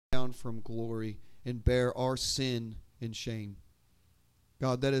from glory and bear our sin and shame.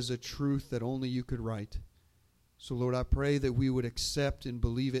 God, that is a truth that only you could write. So, Lord, I pray that we would accept and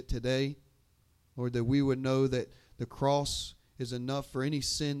believe it today. Lord, that we would know that the cross is enough for any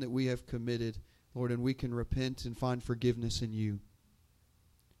sin that we have committed, Lord, and we can repent and find forgiveness in you.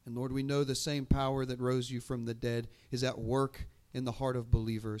 And Lord, we know the same power that rose you from the dead is at work in the heart of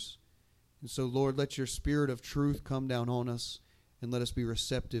believers. And so, Lord, let your spirit of truth come down on us and let us be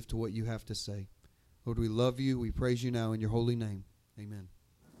receptive to what you have to say. Lord, we love you. We praise you now in your holy name. Amen.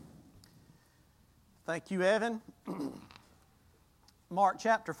 Thank you, Evan. Mark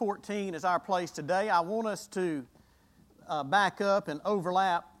chapter 14 is our place today. I want us to back up and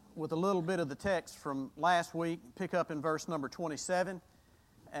overlap with a little bit of the text from last week, pick up in verse number 27,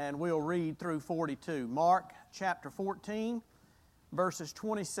 and we'll read through 42. Mark chapter 14, verses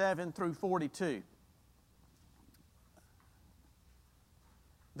 27 through 42.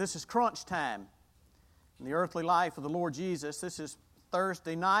 This is crunch time in the earthly life of the Lord Jesus. This is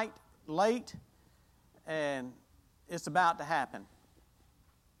Thursday night, late, and it's about to happen.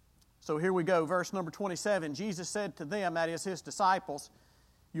 So here we go, verse number 27. Jesus said to them, that is his disciples,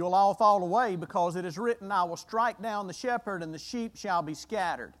 "You'll all fall away, because it is written, I will strike down the shepherd, and the sheep shall be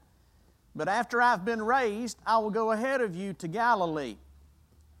scattered. But after I've been raised, I will go ahead of you to Galilee."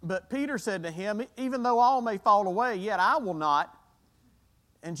 But Peter said to him, "Even though all may fall away, yet I will not."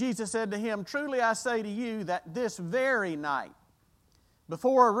 And Jesus said to him, "Truly I say to you that this very night,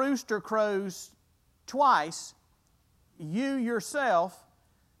 before a rooster crows twice, you yourself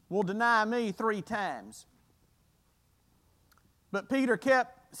will deny me 3 times." But Peter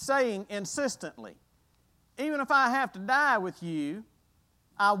kept saying insistently, "Even if I have to die with you,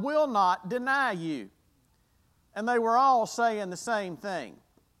 I will not deny you." And they were all saying the same thing.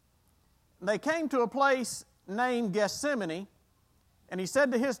 They came to a place named Gethsemane, and he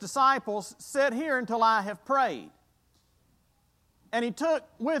said to his disciples, "Sit here until I have prayed." And he took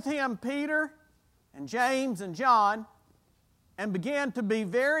with him Peter and James and John, and began to be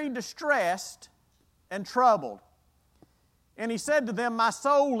very distressed and troubled. And he said to them, "My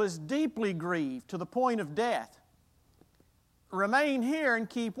soul is deeply grieved to the point of death. Remain here and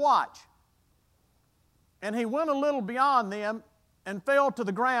keep watch." And he went a little beyond them and fell to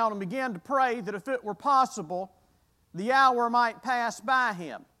the ground and began to pray that if it were possible, the hour might pass by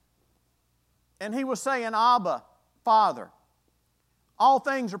him. And he was saying, "Abba, Father, all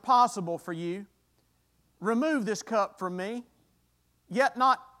things are possible for you. Remove this cup from me. Yet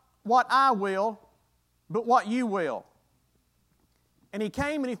not what I will, but what you will." And he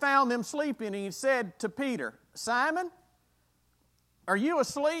came and he found them sleeping, and he said to Peter, "Simon, are you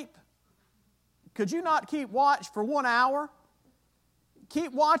asleep? Could you not keep watch for 1 hour?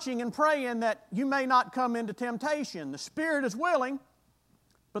 Keep watching and praying that you may not come into temptation. The spirit is willing,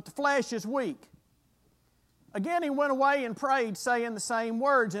 but the flesh is weak." Again he went away and prayed, saying the same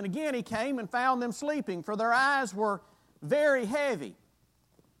words. And again he came and found them sleeping, for their eyes were very heavy,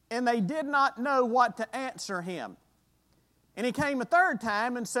 and they did not know what to answer him. And he came a third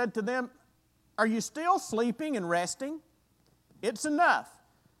time and said to them, "Are you still sleeping and resting? It's enough.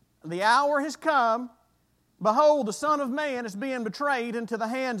 The hour has come. Behold, the Son of Man is being betrayed into the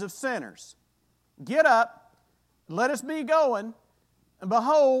hands of sinners. Get up, let us be going, and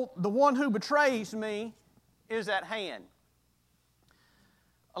behold, the one who betrays me is at hand."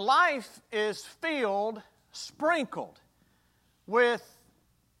 Life is filled, sprinkled with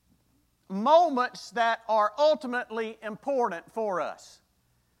moments that are ultimately important for us.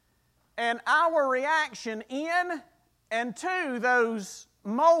 And our reaction in and to those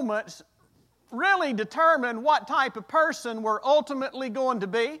moments really determine what type of person we're ultimately going to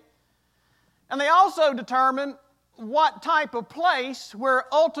be. And they also determine what type of place we're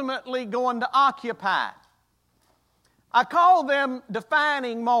ultimately going to occupy. I call them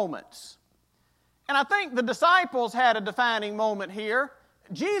defining moments. And I think the disciples had a defining moment here.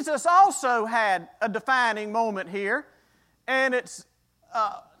 Jesus also had a defining moment here. And it's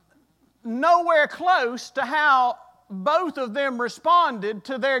nowhere close to how both of them responded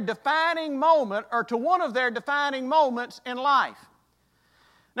to their defining moment, or to one of their defining moments in life.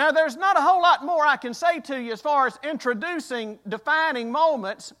 Now, there's not a whole lot more I can say to you as far as introducing defining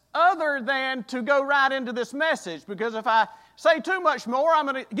moments, other than to go right into this message, because if I say too much more, I'm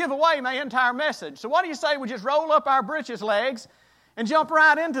going to give away my entire message. So what do you say we just roll up our britches legs and jump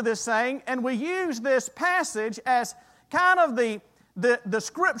right into this thing, and we use this passage as kind of the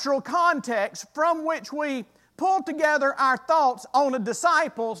scriptural context from which we pull together our thoughts on a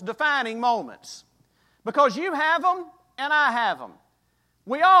disciple's defining moments. Because you have them, and I have them.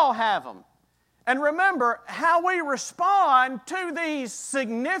 We all have them. And remember, how we respond to these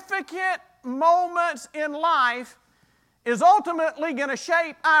significant moments in life is ultimately going to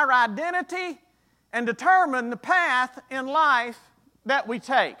shape our identity and determine the path in life that we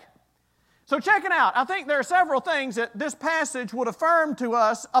take. So check it out. I think there are several things that this passage would affirm to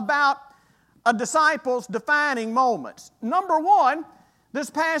us about a disciple's defining moments. Number one, this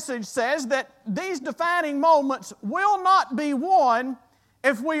passage says that these defining moments will not be won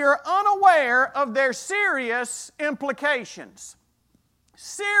if we are unaware of their serious implications.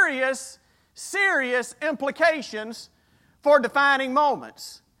 Serious implications for defining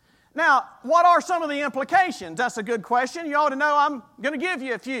moments. Now, what are some of the implications? That's a good question. You ought to know I'm going to give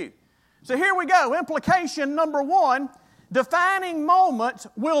you a few. So here we go. Implication number one, defining moments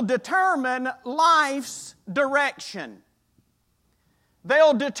will determine life's direction.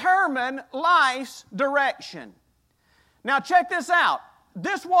 They'll determine life's direction. Now check this out.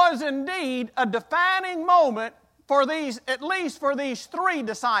 This was indeed a defining moment for these, at least for these three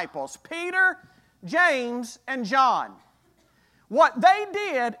disciples, Peter, James, and John. What they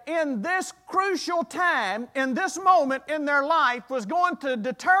did in this crucial time, in this moment in their life, was going to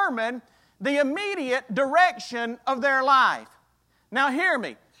determine the immediate direction of their life. Now hear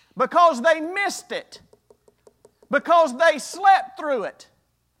me. Because they missed it, because they slept through it,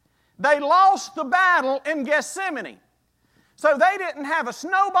 they lost the battle in Gethsemane. So they didn't have a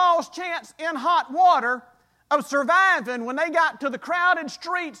snowball's chance in hot water of surviving when they got to the crowded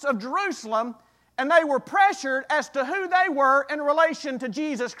streets of Jerusalem and they were pressured as to who they were in relation to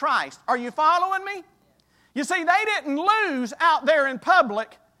Jesus Christ. Are you following me? You see, they didn't lose out there in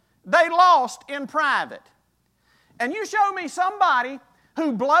public. They lost in private. And you show me somebody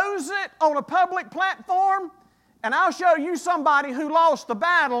who blows it on a public platform, and I'll show you somebody who lost the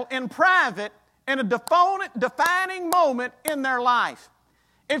battle in private in a defining moment in their life.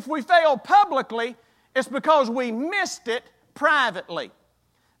 If we fail publicly, it's because we missed it privately.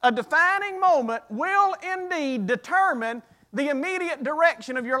 A defining moment will indeed determine the immediate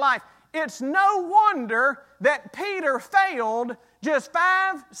direction of your life. It's no wonder that Peter failed just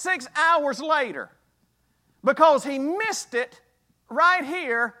 5-6 hours later, because he missed it right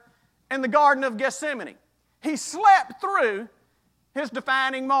here in the Garden of Gethsemane. He slept through his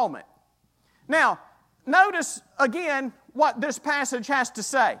defining moment. Now, notice again what this passage has to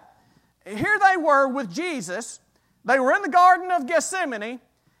say. Here they were with Jesus. They were in the Garden of Gethsemane,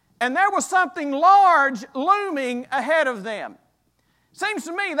 and there was something large looming ahead of them. Seems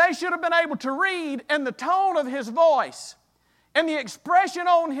to me they should have been able to read in the tone of his voice, and the expression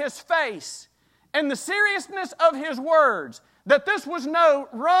on his face, and the seriousness of his words, that this was no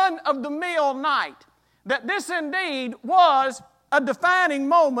run-of-the-mill night, that this indeed was a defining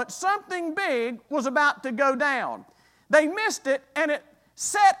moment. Something big was about to go down. They missed it, and it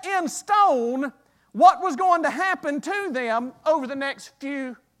set in stone what was going to happen to them over the next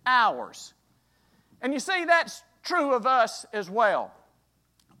few hours. And you see, that's true of us as well.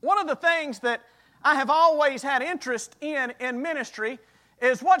 One of the things that I have always had interest in ministry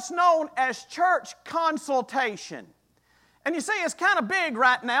is what's known as church consultation. And you see, it's kind of big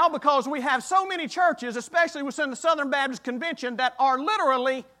right now because we have so many churches, especially within the Southern Baptist Convention, that are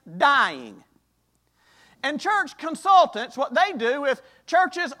literally dying. And church consultants, what they do, if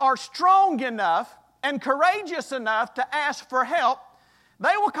churches are strong enough and courageous enough to ask for help,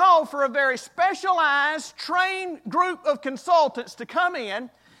 they will call for a very specialized, trained group of consultants to come in,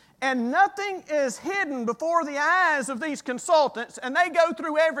 and nothing is hidden before the eyes of these consultants, and they go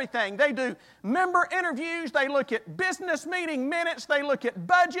through everything. They do member interviews, they look at business meeting minutes, they look at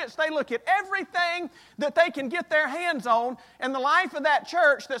budgets, they look at everything that they can get their hands on in the life of that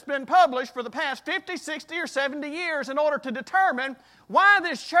church that's been published for the past 50, 60, or 70 years in order to determine why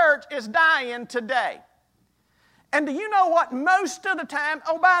this church is dying today. And do you know what most of the time,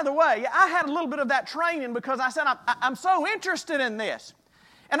 oh, by the way, I had a little bit of that training because I said I'm so interested in this.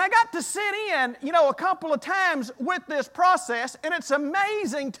 And I got to sit in, a couple of times with this process, and it's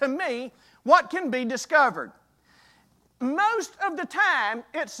amazing to me what can be discovered. Most of the time,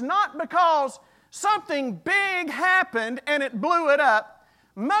 it's not because something big happened and it blew it up.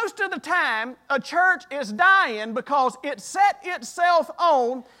 Most of the time, a church is dying because it set itself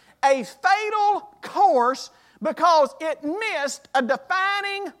on a fatal course because it missed a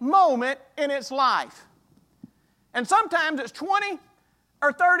defining moment in its life. And sometimes it's 20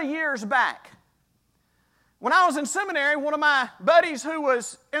 or 30 years back. When I was in seminary, one of my buddies who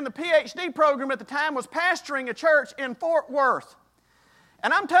was in the PhD program at the time was pastoring a church in Fort Worth.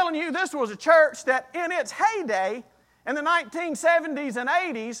 And I'm telling you, this was a church that in its heyday, in the 1970s and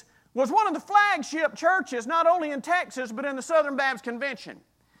 80s, was one of the flagship churches, not only in Texas, but in the Southern Baptist Convention.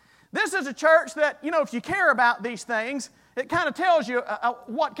 This is a church that, if you care about these things, it kind of tells you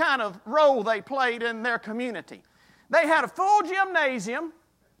what kind of role they played in their community. They had a full gymnasium.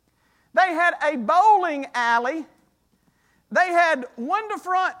 They had a bowling alley. They had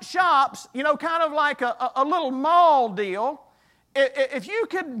window-front shops, kind of like a little mall deal. If you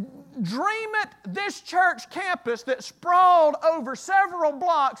could dream it, this church campus that sprawled over several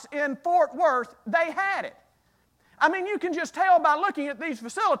blocks in Fort Worth, they had it. I mean, you can just tell by looking at these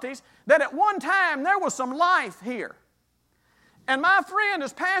facilities that at one time there was some life here. And my friend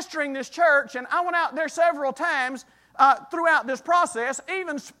is pastoring this church, and I went out there several times throughout this process,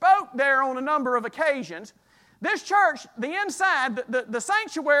 even spoke there on a number of occasions. This church, the inside, the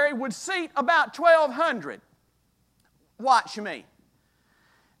sanctuary would seat about 1,200. Watch me.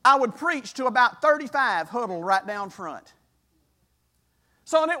 I would preach to about 35 huddled right down front.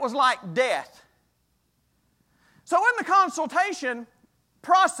 So, and it was like death. So in the consultation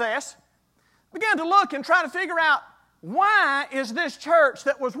process, I began to look and try to figure out, why is this church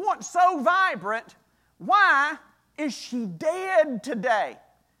that was once so vibrant, why is she dead today?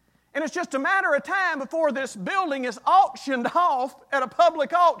 And it's just a matter of time before this building is auctioned off at a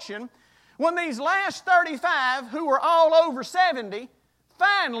public auction, when these last 35, who were all over 70,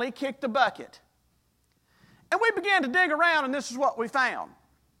 finally kicked the bucket. And we began to dig around, and this is what we found.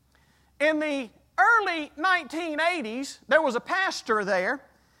 In the early 1980s, there was a pastor there,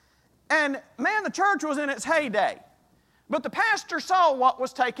 and man, the church was in its heyday. But the pastor saw what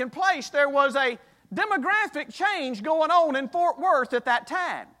was taking place. There was a demographic change going on in Fort Worth at that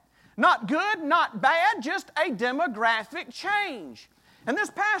time. Not good, not bad, just a demographic change. And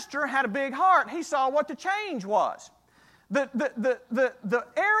this pastor had a big heart. He saw what the change was. The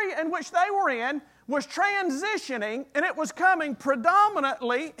area in which they were in was transitioning, and it was coming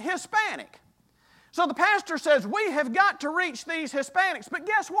predominantly Hispanic. So the pastor says, we have got to reach these Hispanics. But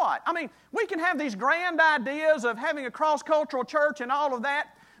guess what? I mean, we can have these grand ideas of having a cross-cultural church and all of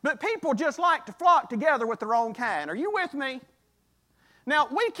that, but people just like to flock together with their own kind. Are you with me? Now,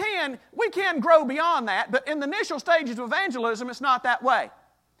 we can grow beyond that, but in the initial stages of evangelism, it's not that way.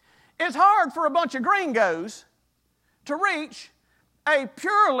 It's hard for a bunch of gringos to reach a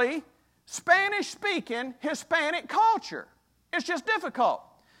purely Spanish-speaking Hispanic culture. It's just difficult.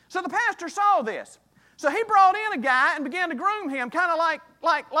 So the pastor saw this. So he brought in a guy and began to groom him, kind of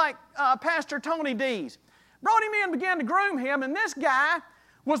like Pastor Tony Dees. Brought him in and began to groom him, and this guy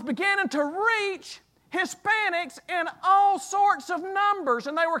was beginning to reach Hispanics in all sorts of numbers,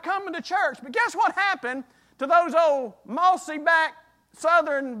 and they were coming to church. But guess what happened to those old mossy-back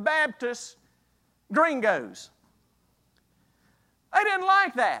Southern Baptist gringos? They didn't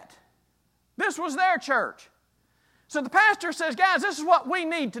like that. This was their church. So the pastor says, guys, this is what we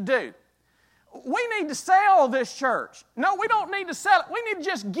need to do. We need to sell this church. No, we don't need to sell it. We need to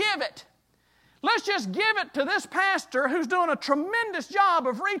just give it. Let's just give it to this pastor who's doing a tremendous job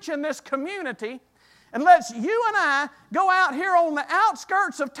of reaching this community. And let's you and I go out here on the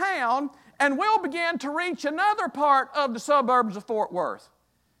outskirts of town, and we'll begin to reach another part of the suburbs of Fort Worth.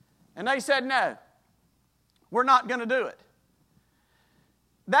 And they said, no, we're not going to do it.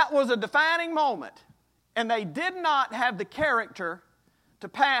 That was a defining moment. And they did not have the character to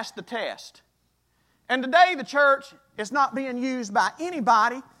pass the test. And today the church is not being used by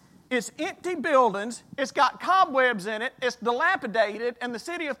anybody. It's empty buildings. It's got cobwebs in it. It's dilapidated. And the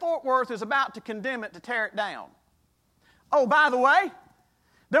city of Fort Worth is about to condemn it to tear it down. Oh, by the way,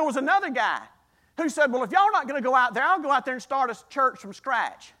 there was another guy who said, well, if y'all are not going to go out there, I'll go out there and start a church from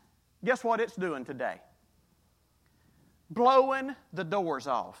scratch. Guess what it's doing today? Blowing the doors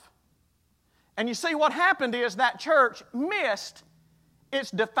off. And you see, what happened is that church missed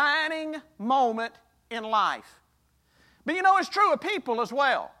its defining moment in life. But you know, it's true of people as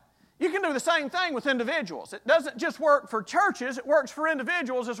well. You can do the same thing with individuals. It doesn't just work for churches, it works for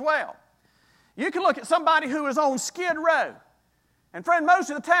individuals as well. You can look at somebody who is on Skid Row. And friend, most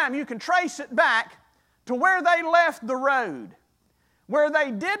of the time you can trace it back to where they left the road, where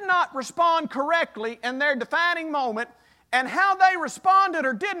they did not respond correctly in their defining moment. And how they responded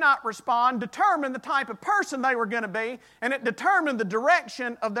or did not respond determined the type of person they were going to be, and it determined the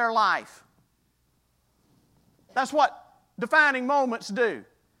direction of their life. That's what defining moments do.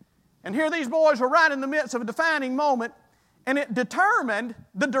 And here these boys were right in the midst of a defining moment, and it determined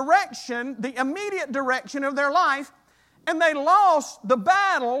the direction, the immediate direction of their life, and they lost the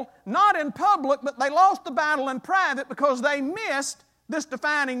battle, not in public, but they lost the battle in private because they missed this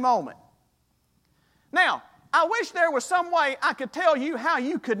defining moment. Now, I wish there was some way I could tell you how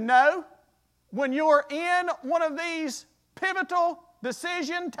you could know when you're in one of these pivotal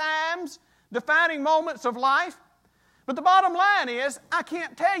decision times, defining moments of life. But the bottom line is, I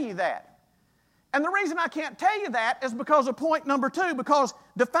can't tell you that. And the reason I can't tell you that is because of point number 2, because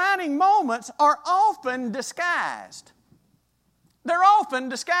defining moments are often disguised. They're often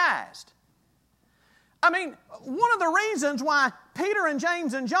disguised. I mean, one of the reasons why Peter and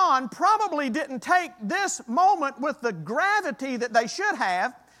James and John probably didn't take this moment with the gravity that they should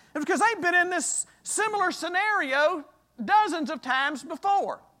have is because they've been in this similar scenario dozens of times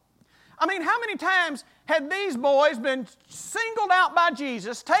before. I mean, how many times had these boys been singled out by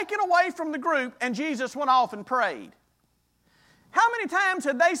Jesus, taken away from the group, and Jesus went off and prayed? How many times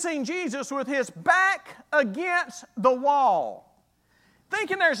had they seen Jesus with his back against the wall,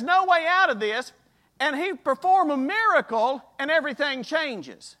 thinking there's no way out of this, and he performed a miracle and everything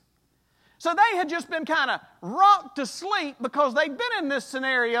changes? So they had just been kind of rocked to sleep because they'd been in this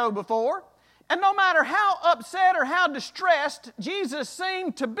scenario before, and no matter how upset or how distressed Jesus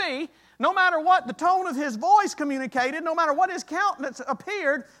seemed to be, no matter what the tone of his voice communicated, no matter what his countenance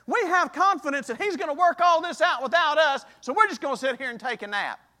appeared, we have confidence that he's going to work all this out without us, so we're just going to sit here and take a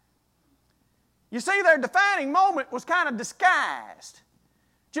nap. You see, their defining moment was kind of disguised,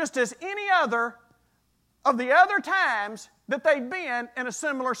 just as any other of the other times that they'd been in a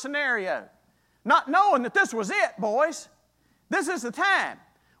similar scenario. Not knowing that this was it, boys. This is the time.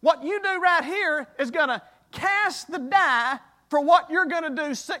 What you do right here is going to cast the die for what you're going to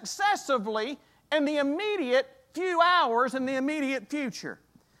do successively in the immediate few hours in the immediate future.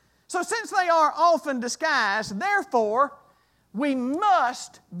 So since they are often disguised, therefore, we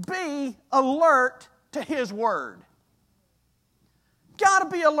must be alert to His Word. Got to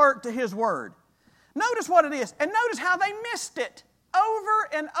be alert to His Word. Notice what it is, and notice how they missed it over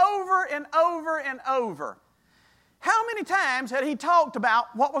and over and over and over. How many times had he talked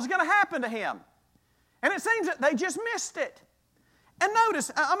about what was going to happen to him? And it seems that they just missed it. And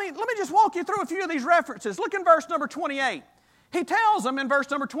notice, let me just walk you through a few of these references. Look in verse number 28. He tells them in verse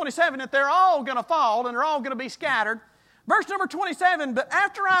number 27 that they're all going to fall and they're all going to be scattered. Verse number 27, but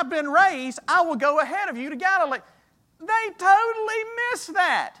after I've been raised, I will go ahead of you to Galilee. They totally missed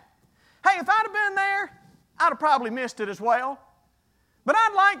that. Hey, if I'd have been there, I'd have probably missed it as well. But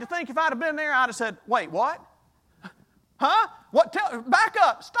I'd like to think if I'd have been there, I'd have said, wait, what? Huh? What? Back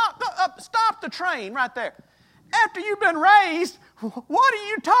up. Stop the train right there. After you've been raised, what are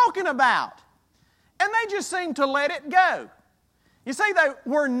you talking about? And they just seemed to let it go. You see, they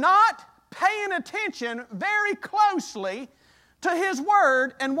were not paying attention very closely to His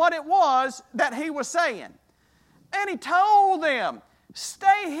Word and what it was that He was saying. And He told them,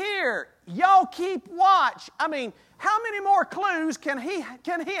 stay here. Y'all keep watch. I mean, how many more clues can he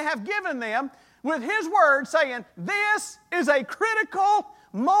have given them with His Word saying, this is a critical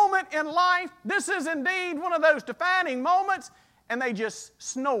moment in life. This is indeed one of those defining moments. And they just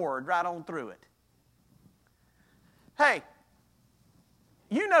snored right on through it. Hey,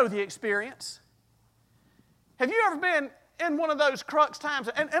 you know the experience. Have you ever been in one of those crux times?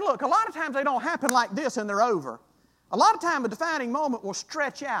 And look, a lot of times they don't happen like this and they're over. A lot of time a defining moment will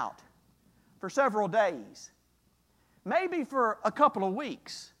stretch out for several days, maybe for a couple of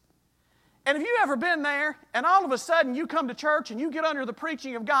weeks. And have you ever been there and all of a sudden you come to church and you get under the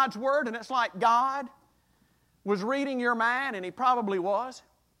preaching of God's Word and it's like God was reading your mind, and He probably was,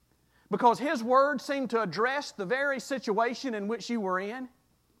 because His Word seemed to address the very situation in which you were in?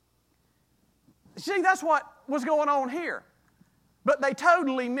 See, that's what was going on here. But they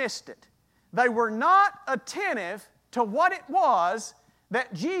totally missed it. They were not attentive to what it was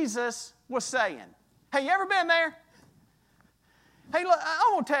that Jesus was saying. Hey, you ever been there? Hey, look,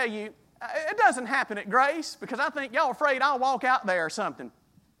 I want to tell you, it doesn't happen at Grace because I think y'all are afraid I'll walk out there or something.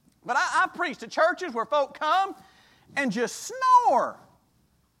 But I've preached at churches where folk come and just snore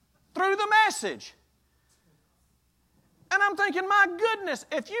through the message. And I'm thinking, my goodness,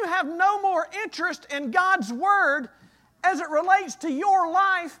 if you have no more interest in God's Word as it relates to your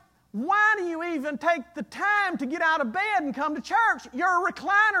life, why do you even take the time to get out of bed and come to church? Your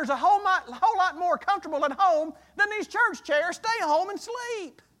recliner's a whole lot more comfortable at home than these church chairs. Stay home and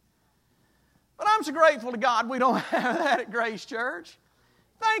sleep. But I'm so grateful to God we don't have that at Grace Church.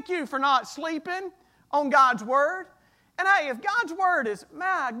 Thank you for not sleeping on God's Word. And hey, if God's Word is,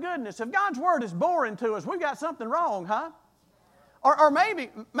 my goodness, if God's Word is boring to us, we've got something wrong, huh? Or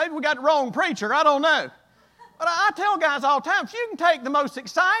maybe we got the wrong preacher, I don't know. But I tell guys all the time, if you can take the most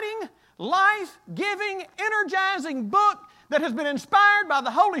exciting, life-giving, energizing book that has been inspired by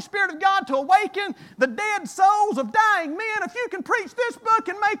the Holy Spirit of God to awaken the dead souls of dying men, if you can preach this book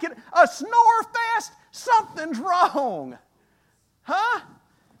and make it a snore fest, something's wrong. Huh?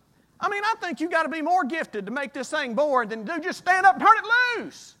 I mean, I think you've got to be more gifted to make this thing boring than to just stand up and turn it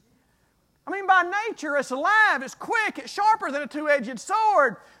loose. I mean, by nature, it's alive, it's quick, it's sharper than a two-edged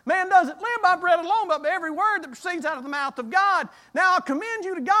sword. Man doesn't live by bread alone, but by every word that proceeds out of the mouth of God. Now, I commend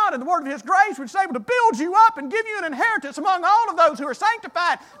you to God and the word of His grace, which is able to build you up and give you an inheritance among all of those who are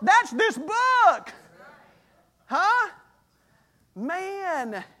sanctified. That's this book. Huh?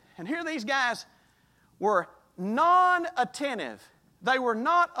 Man. And here these guys were non-attentive. They were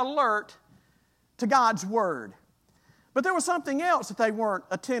not alert to God's word. But there was something else that they weren't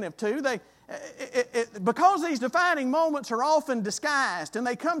attentive to. Because these defining moments are often disguised and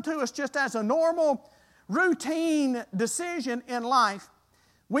they come to us just as a normal, routine decision in life,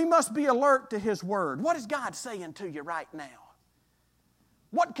 we must be alert to His word. What is God saying to you right now?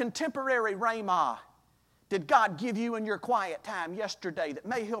 What contemporary rhema did God give you in your quiet time yesterday that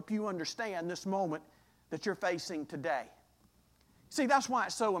may help you understand this moment that you're facing today? See, that's why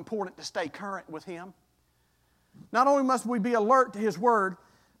it's so important to stay current with Him. Not only must we be alert to His word,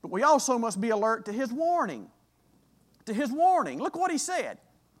 but we also must be alert to His warning. To His warning. Look what He said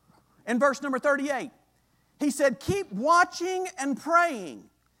in verse number 38. He said, keep watching and praying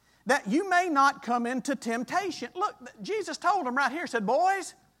that you may not come into temptation. Look, Jesus told them right here, said,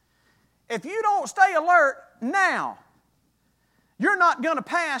 boys, if you don't stay alert now, you're not going to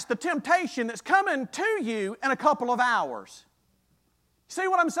pass the temptation that's coming to you in a couple of hours. See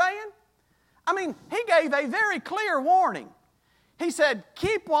what I'm saying? I mean, He gave a very clear warning. He said,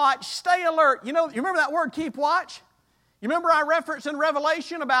 keep watch, stay alert. You remember that word, keep watch? You remember our reference in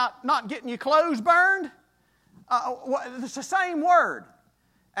Revelation about not getting your clothes burned? It's the same word.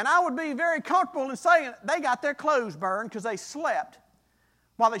 And I would be very comfortable in saying they got their clothes burned because they slept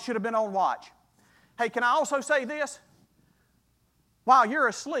while they should have been on watch. Hey, can I also say this? While you're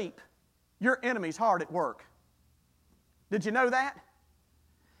asleep, your enemy's hard at work. Did you know that?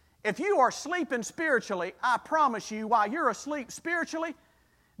 If you are sleeping spiritually, I promise you, while you're asleep spiritually,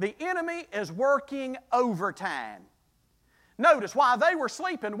 the enemy is working overtime. Notice, while they were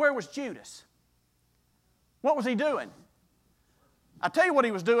sleeping, where was Judas? What was he doing? I tell you what he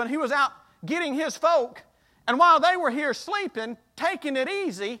was doing. He was out getting his folk, and while they were here sleeping, taking it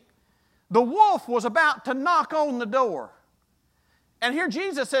easy, the wolf was about to knock on the door. And here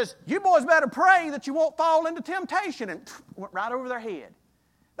Jesus says, you boys better pray that you won't fall into temptation, and went right over their head.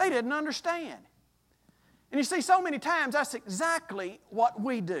 They didn't understand. And you see, so many times that's exactly what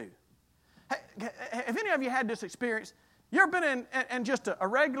we do. Have any of you had this experience? You ever been in just a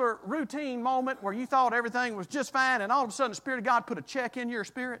regular routine moment where you thought everything was just fine and all of a sudden the Spirit of God put a check in your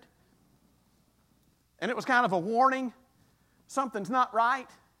spirit? And it was kind of a warning. Something's not right.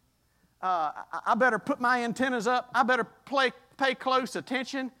 I better put my antennas up. I better pay close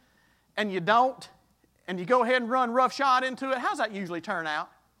attention. And you don't. And you go ahead and run roughshod into it. How's that usually turn out?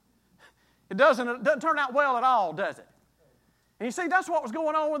 It doesn't turn out well at all, does it? And you see, that's what was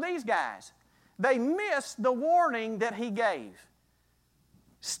going on with these guys. They missed the warning that He gave.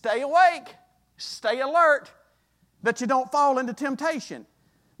 Stay awake, stay alert, that you don't fall into temptation.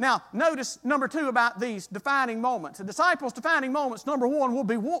 Now, notice number 2 about these defining moments. The disciples' defining moments, number 1,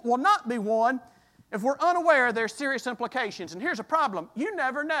 will not be one if we're unaware of their serious implications. And here's a problem. You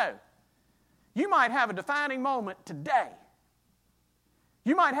never know. You might have a defining moment today.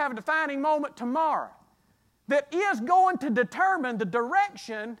 You might have a defining moment tomorrow that is going to determine the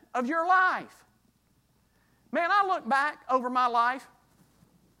direction of your life. Man, I look back over my life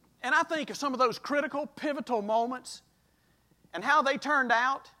and I think of some of those critical, pivotal moments and how they turned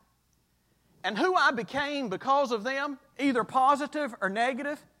out and who I became because of them, either positive or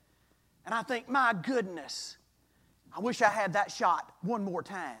negative. And I think, my goodness, I wish I had that shot one more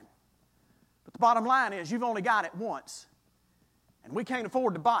time. But the bottom line is, you've only got it once. And we can't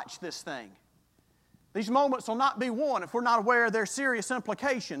afford to botch this thing. These moments will not be won if we're not aware of their serious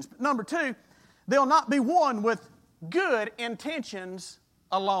implications. But number 2, they'll not be won with good intentions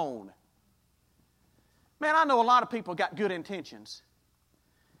alone. Man, I know a lot of people got good intentions.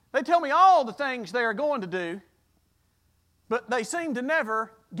 They tell me all the things they are going to do, but they seem to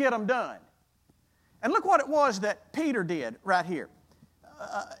never get them done. And look what it was that Peter did right here.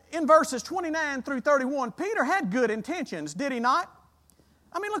 In verses 29 through 31, Peter had good intentions, did he not?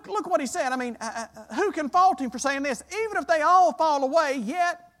 I mean, look what he said. I mean, who can fault him for saying this? Even if they all fall away,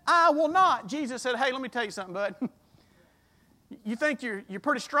 yet I will not. Jesus said, hey, let me tell you something, bud. You think you're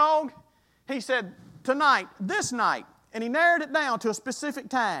pretty strong? He said, tonight, this night, and he narrowed it down to a specific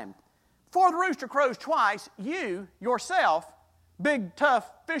time. Before the rooster crows twice, you, yourself, big,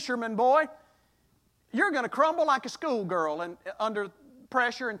 tough fisherman boy, you're going to crumble like a schoolgirl under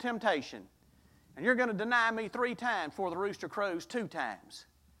pressure and temptation. And you're going to deny me 3 times before the rooster crows 2 times.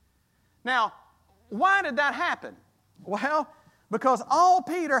 Now, why did that happen? Well, because all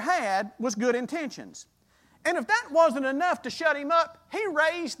Peter had was good intentions. And if that wasn't enough to shut him up, he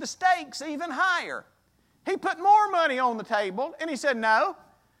raised the stakes even higher. He put more money on the table, and he said, no,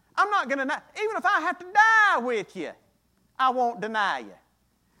 I'm not going to deny. Even if I have to die with you, I won't deny you.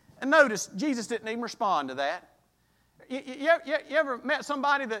 And notice, Jesus didn't even respond to that. You ever met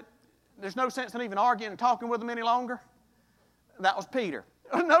somebody that there's no sense in even arguing and talking with them any longer? That was Peter.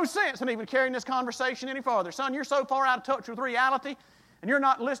 No sense in even carrying this conversation any farther. Son, you're so far out of touch with reality, and you're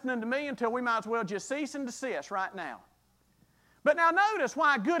not listening to me until we might as well just cease and desist right now. But now notice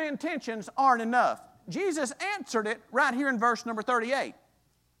why good intentions aren't enough. Jesus answered it right here in verse number 38.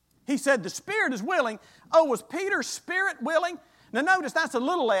 He said, the spirit is willing. Oh, was Peter's spirit willing? Now notice that's a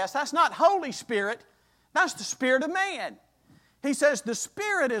little s. That's not Holy Spirit. That's the spirit of man. He says the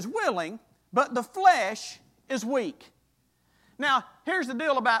spirit is willing, but the flesh is weak. Now, here's the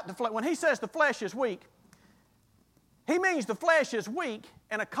deal about the flesh. When he says the flesh is weak, he means the flesh is weak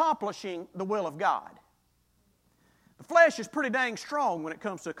in accomplishing the will of God. The flesh is pretty dang strong when it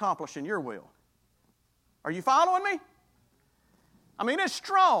comes to accomplishing your will. Are you following me? I mean, it's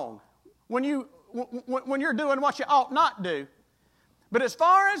strong when you're doing what you ought not do. But as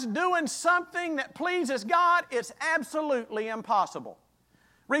far as doing something that pleases God, it's absolutely impossible.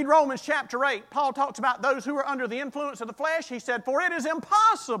 Read Romans chapter 8. Paul talks about those who are under the influence of the flesh. He said, for it is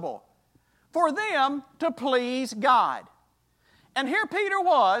impossible for them to please God. And here Peter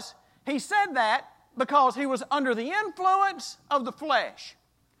was. He said that because he was under the influence of the flesh.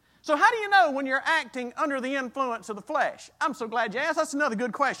 So how do you know when you're acting under the influence of the flesh? I'm so glad you asked. That's another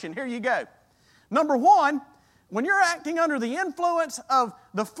good question. Here you go. Number one, when you're acting under the influence of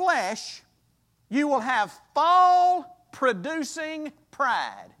the flesh, you will have fall-producing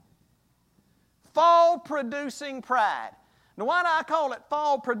pride. Fall-producing pride. Now, why do I call it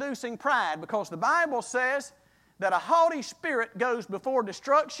fall-producing pride? Because the Bible says that a haughty spirit goes before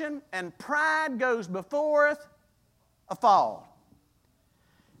destruction and pride goes before a fall.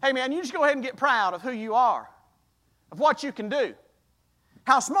 Hey, man, you just go ahead and get proud of who you are, of what you can do,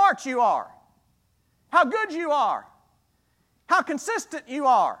 how smart you are, how good you are, how consistent you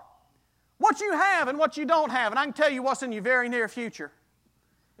are, what you have and what you don't have. And I can tell you what's in your very near future.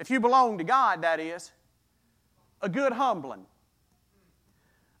 If you belong to God, that is. A good humbling.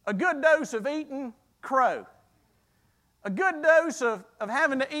 A good dose of eating crow. A good dose of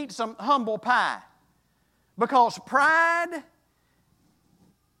having to eat some humble pie. Because pride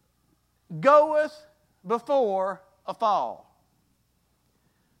goeth before a fall.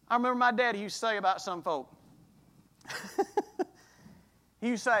 I remember my daddy used to say about some folk. He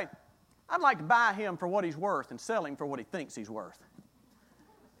used to say, I'd like to buy him for what he's worth and sell him for what he thinks he's worth.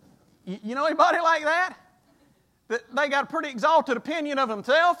 You know anybody like that? That they got a pretty exalted opinion of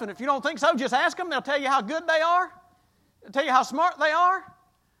themselves, and if you don't think so, just ask them. They'll tell you how good they are. They'll tell you how smart they are.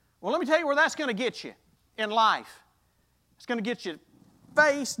 Well, let me tell you where that's going to get you in life. It's going to get you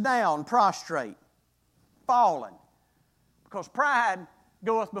face down, prostrate, falling. Because pride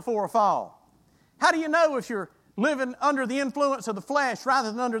goeth before a fall. How do you know if you're living under the influence of the flesh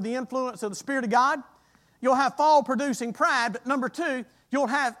rather than under the influence of the Spirit of God? You'll have fall-producing pride, but number two, you'll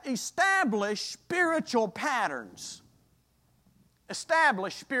have established spiritual patterns.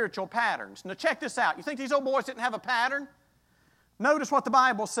 Established spiritual patterns. Now check this out. You think these old boys didn't have a pattern? Notice what the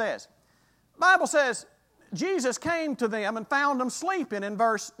Bible says. The Bible says Jesus came to them and found them sleeping in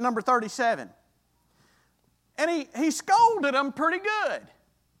verse number 37. And he scolded them pretty good.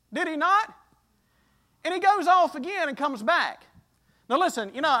 Did he not? And he goes off again and comes back. Now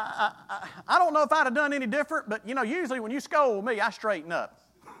listen, you know, I don't know if I'd have done any different, but you know, usually when you scold me, I straighten up.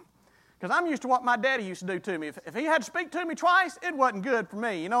 Because I'm used to what my daddy used to do to me. If he had to speak to me twice, it wasn't good for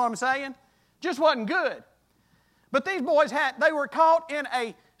me. You know what I'm saying? Just wasn't good. But these boys they were caught in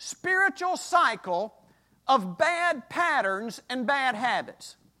a spiritual cycle of bad patterns and bad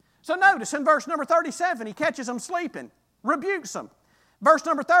habits. So notice in verse number 37, he catches them sleeping, rebukes them. Verse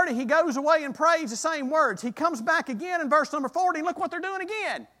number 30, he goes away and prays the same words. He comes back again in verse number 40, and look what they're doing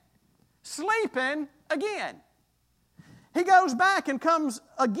again. Sleeping again. He goes back and comes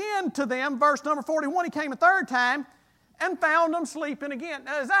again to them, verse number 41, he came a third time and found them sleeping again.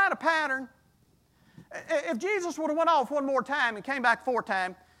 Now, is that a pattern? If Jesus would have went off one more time and came back fourth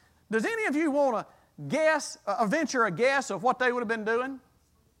time, does any of you want to guess, venture a guess of what they would have been doing?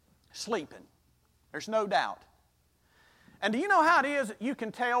 Sleeping. There's no doubt. And do you know how it is that you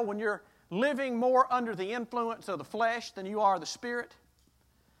can tell when you're living more under the influence of the flesh than you are the Spirit?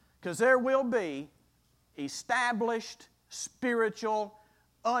 Because there will be established, spiritual,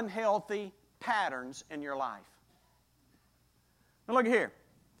 unhealthy patterns in your life. Now look here.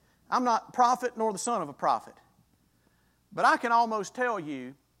 I'm not a prophet nor the son of a prophet. But I can almost tell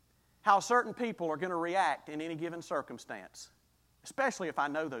you how certain people are going to react in any given circumstance, especially if I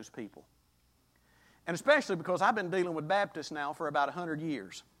know those people. And especially because I've been dealing with Baptists now for about 100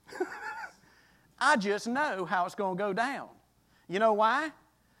 years. I just know how it's going to go down. You know why?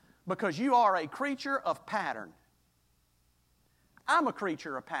 Because you are a creature of pattern. I'm a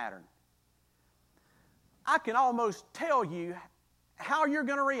creature of pattern. I can almost tell you how you're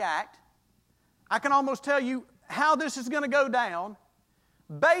going to react. I can almost tell you how this is going to go down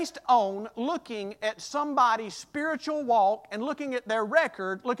based on looking at somebody's spiritual walk and looking at their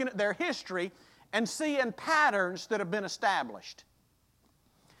record, looking at their history, and seeing patterns that have been established.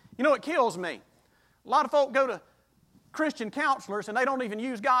 You know, it kills me. A lot of folk go to Christian counselors and they don't even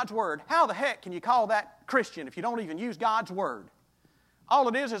use God's Word. How the heck can you call that Christian if you don't even use God's Word? All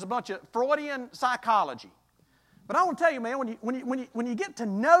it is a bunch of Freudian psychology. But I want to tell you, man, when you get to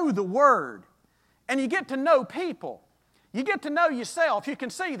know the Word and you get to know people, you get to know yourself, you can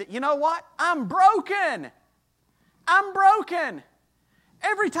see that, you know what? I'm broken. I'm broken.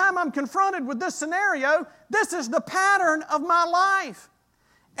 Every time I'm confronted with this scenario, this is the pattern of my life.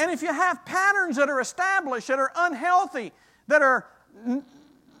 And if you have patterns that are established, that are unhealthy, that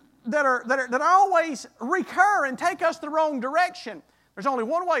always recur and take us the wrong direction, there's only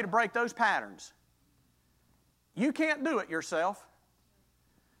one way to break those patterns. You can't do it yourself.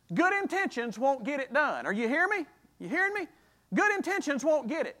 Good intentions won't get it done. Are you hearing me? You hearing me? Good intentions won't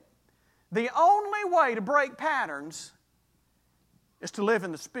get it. The only way to break patterns is to live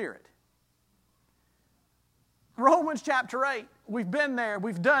in the Spirit. Romans chapter 8, we've been there,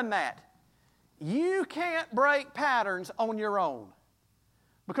 we've done that. You can't break patterns on your own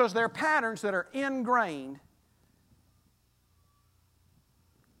because they're patterns that are ingrained.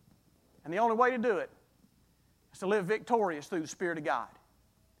 And the only way to do it is to live victorious through the Spirit of God.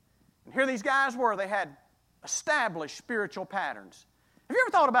 And here these guys were, they had established spiritual patterns. Have you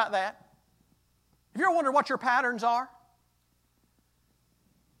ever thought about that? Have you ever wondered what your patterns are?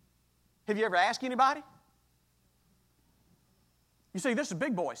 Have you ever asked anybody? You see, this is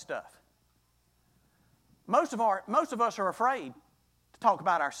big boy stuff. Most of us are afraid to talk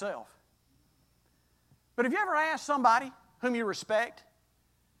about ourselves. But have you ever asked somebody whom you respect,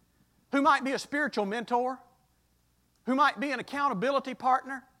 who might be a spiritual mentor, who might be an accountability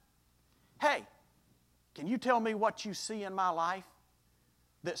partner, hey, can you tell me what you see in my life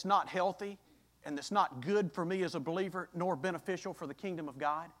that's not healthy and that's not good for me as a believer nor beneficial for the kingdom of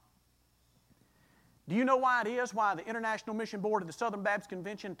God? Do you know why it is, why the International Mission Board of the Southern Baptist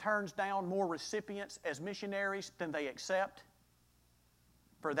Convention turns down more recipients as missionaries than they accept?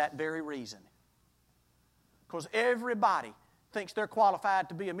 For that very reason. Because everybody thinks they're qualified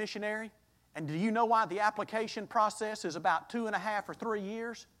to be a missionary. And do you know why the application process is about 2.5 or 3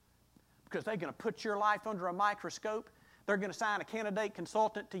 years? Because they're going to put your life under a microscope. They're going to assign a candidate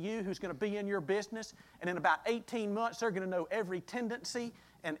consultant to you who's going to be in your business. And in about 18 months, they're going to know every tendency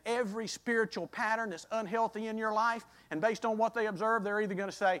and every spiritual pattern that's unhealthy in your life. And based on what they observe, they're either going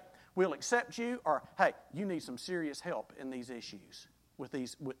to say, we'll accept you, or, hey, you need some serious help in these issues,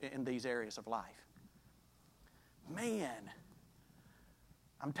 in these areas of life. Man,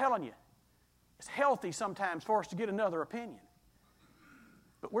 I'm telling you, it's healthy sometimes for us to get another opinion.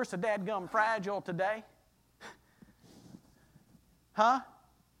 But we're so dadgum fragile today. Huh?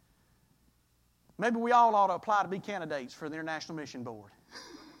 Maybe we all ought to apply to be candidates for the International Mission Board.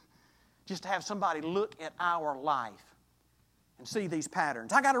 Just to have somebody look at our life and see these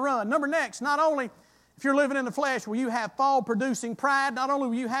patterns. I got to run. Next, not only if you're living in the flesh will you have fall-producing pride, not only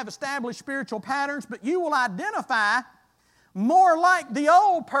will you have established spiritual patterns, but you will identify more like the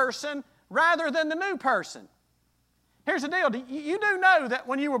old person rather than the new person. Here's the deal. You do know that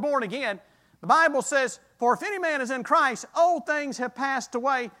when you were born again, the Bible says, for if any man is in Christ, old things have passed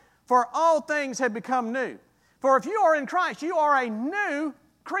away, for all things have become new. For if you are in Christ, you are a new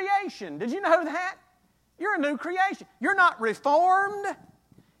creation. Did you know that? You're a new creation. You're not reformed.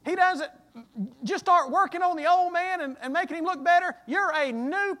 He doesn't just start working on the old man and making him look better. You're a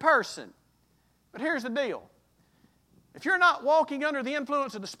new person. But here's the deal. If you're not walking under the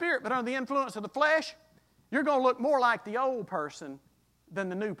influence of the Spirit, but under the influence of the flesh, you're going to look more like the old person than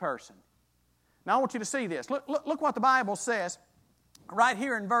the new person. Now, I want you to see this. Look what the Bible says right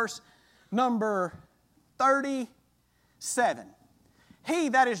here in verse number 37. He,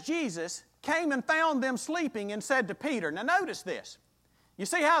 that is Jesus, came and found them sleeping and said to Peter. Now, notice this. You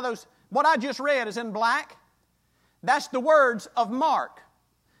see how what I just read is in black? That's the words of Mark.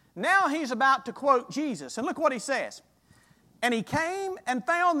 Now he's about to quote Jesus. And look what he says. And he came and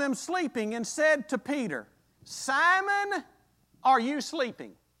found them sleeping and said to Peter, Simon, are you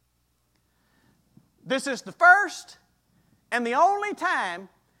sleeping? This is the first And the only time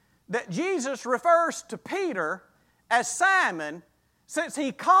that Jesus refers to Peter as Simon, since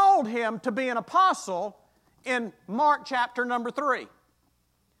He called him to be an apostle in Mark chapter number 3.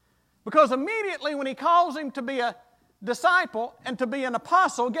 Because immediately when He calls him to be a disciple and to be an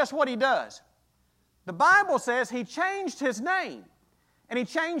apostle, guess what He does? The Bible says He changed his name. And He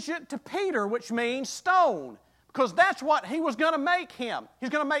changed it to Peter, which means stone. Because that's what He was going to make him. He's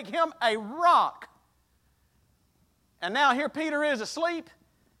going to make him a rock. And now here Peter is asleep.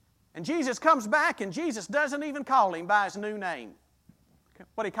 And Jesus comes back, and Jesus doesn't even call him by his new name.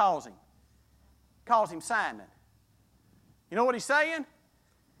 What He calls him? He calls him Simon. You know what He's saying?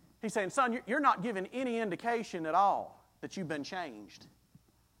 He's saying, son, you're not giving any indication at all that you've been changed.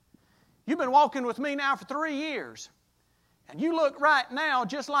 You've been walking with me now for 3 years. And you look right now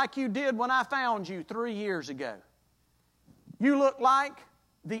just like you did when I found you 3 years ago. You look like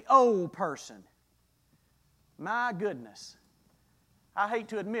the old person. My goodness. I hate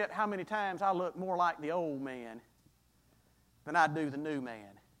to admit how many times I look more like the old man than I do the new man.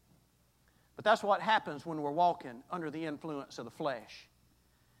 But that's what happens when we're walking under the influence of the flesh.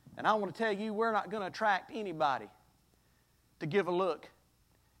 And I want to tell you, we're not going to attract anybody to give a look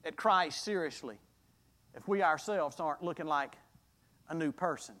at Christ seriously if we ourselves aren't looking like a new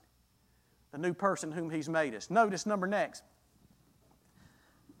person, the new person whom He's made us. Notice number next.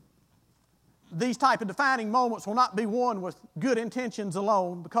 These type of defining moments will not be won with good intentions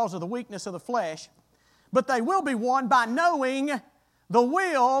alone because of the weakness of the flesh, but they will be won by knowing the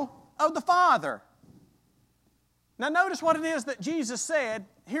will of the Father. Now notice what it is that Jesus said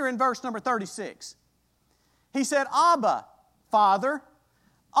here in verse number 36. He said, Abba, Father,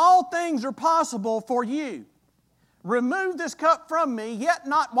 all things are possible for you. Remove this cup from me, yet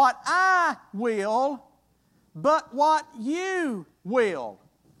not what I will, but what you will.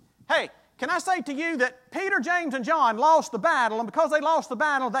 Hey, can I say to you that Peter, James, and John lost the battle, and because they lost the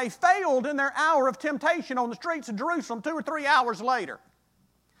battle, they failed in their hour of temptation on the streets of Jerusalem 2 or 3 hours later.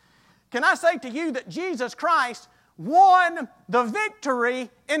 Can I say to you that Jesus Christ won the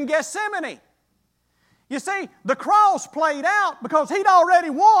victory in Gethsemane? You see, the cross played out because He'd already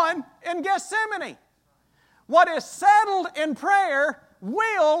won in Gethsemane. What is settled in prayer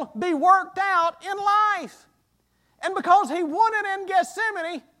will be worked out in life. And because He won it in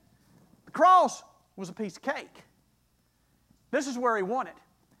Gethsemane, the cross was a piece of cake. This is where He won it.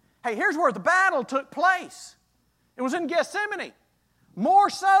 Hey, here's where the battle took place. It was in Gethsemane. More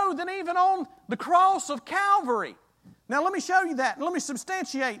so than even on the cross of Calvary. Now let me show you that. Let me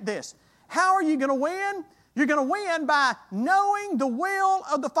substantiate this. How are you going to win? You're going to win by knowing the will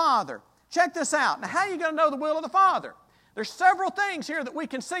of the Father. Check this out. Now how are you going to know the will of the Father? There's several things here that we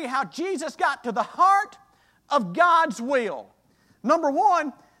can see how Jesus got to the heart of God's will. Number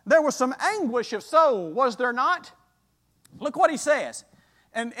one, there was some anguish of soul, was there not? Look what He says.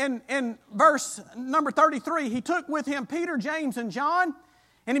 And in verse number 33, He took with Him Peter, James, and John,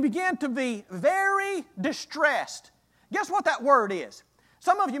 and He began to be very distressed. Guess what that word is?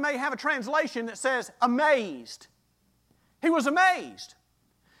 Some of you may have a translation that says amazed. He was amazed.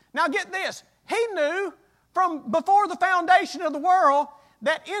 Now get this. He knew from before the foundation of the world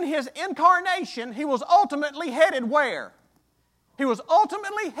that in His incarnation He was ultimately headed where? He was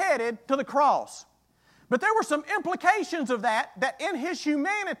ultimately headed to the cross. But there were some implications of that in His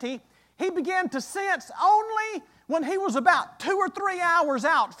humanity He began to sense only when He was about 2 or 3 hours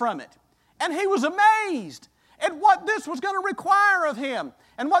out from it. And He was amazed at what this was going to require of Him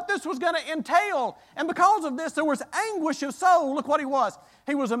and what this was going to entail. And because of this, there was anguish of soul. Look what He was.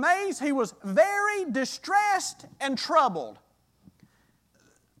 He was amazed. He was very distressed and troubled.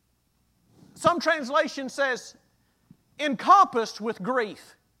 Some translation says, encompassed with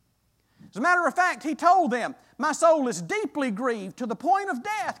grief. As a matter of fact, He told them, my soul is deeply grieved to the point of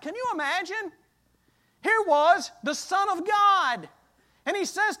death. Can you imagine? Here was the Son of God. And He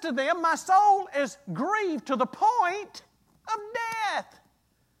says to them, my soul is grieved to the point of death.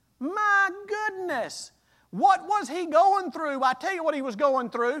 My goodness. What was He going through? I tell you what He was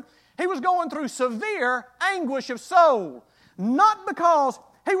going through. He was going through severe anguish of soul. Not because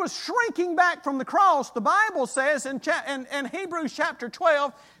He was shrinking back from the cross. The Bible says in Hebrews chapter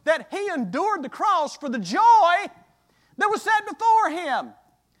 12 that He endured the cross for the joy that was set before Him.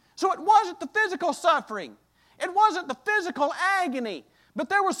 So it wasn't the physical suffering. It wasn't the physical agony. But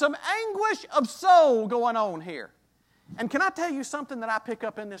there was some anguish of soul going on here. And can I tell you something that I pick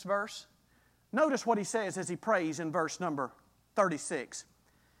up in this verse? Notice what He says as He prays in verse number 36.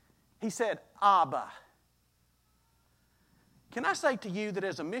 He said, Abba. Can I say to you that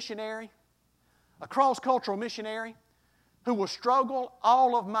as a missionary, a cross-cultural missionary, who will struggle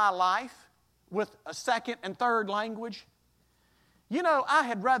all of my life with a second and third language, You know, I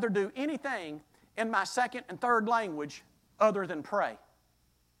had rather do anything in my second and third language other than pray.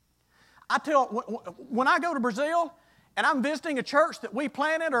 When I go to Brazil and I'm visiting a church that we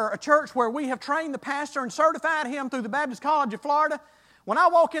planted or a church where we have trained the pastor and certified him through the Baptist College of Florida, when I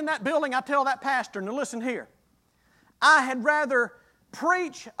walk in that building, I tell that pastor, now listen here, I had rather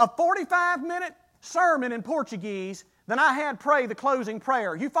preach a 45-minute sermon in Portuguese than I had pray the closing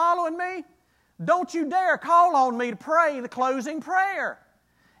prayer. You following me? Don't you dare call on me to pray the closing prayer.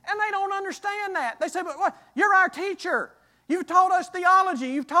 And they don't understand that. They say, but what? You're our teacher. You've taught us theology.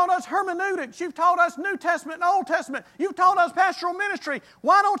 You've taught us hermeneutics. You've taught us New Testament and Old Testament. You've taught us pastoral ministry.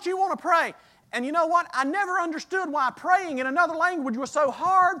 Why don't you want to pray? And you know what? I never understood why praying in another language was so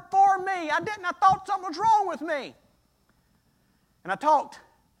hard for me. I thought something was wrong with me. And I talked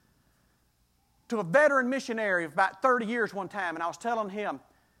to a veteran missionary of about 30 years one time, and I was telling him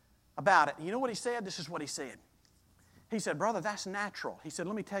about it. You know what he said? This is what he said. He said, brother, that's natural. He said,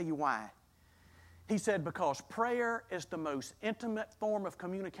 let me tell you why. He said, because prayer is the most intimate form of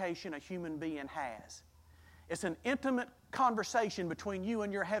communication a human being has. It's an intimate conversation between you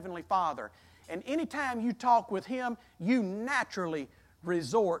and your Heavenly Father. And anytime you talk with Him, you naturally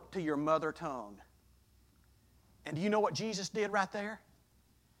resort to your mother tongue. And do you know what Jesus did right there?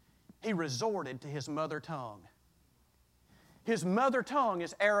 He resorted to His mother tongue. His mother tongue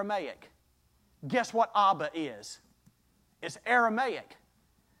is Aramaic. Guess what Abba is? It's Aramaic.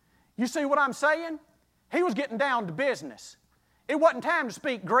 You see what I'm saying? He was getting down to business. It wasn't time to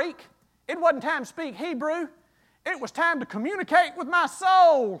speak Greek. It wasn't time to speak Hebrew. It was time to communicate with my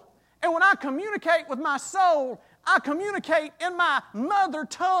soul. And when I communicate with my soul, I communicate in my mother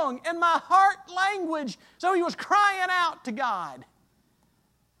tongue, in my heart language. So he was crying out to God.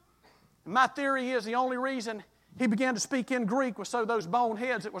 And my theory is the only reason he began to speak in Greek was so those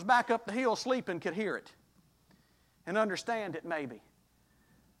boneheads that was back up the hill sleeping could hear it and understand it maybe.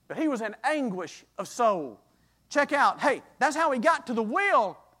 But he was in anguish of soul. Check out, hey, that's how he got to the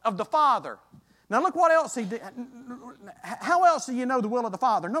will of the Father. Now look what else he did. How else do you know the will of the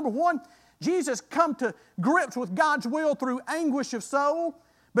Father? Number one, Jesus come to grips with God's will through anguish of soul,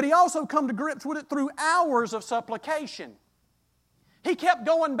 but he also come to grips with it through hours of supplication. He kept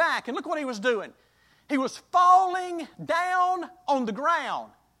going back, and look what he was doing. He was falling down on the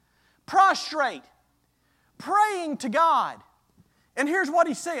ground, prostrate, praying to God. And here's what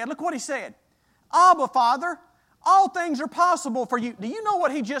he said. Look what he said. Abba, Father, all things are possible for you. Do you know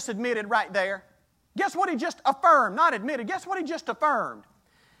what he just admitted right there? Guess what he just affirmed? Not admitted. Guess what he just affirmed?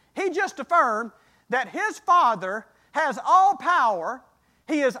 He just affirmed that his Father has all power.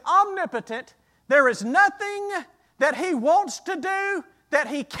 He is omnipotent. There is nothing that he wants to do that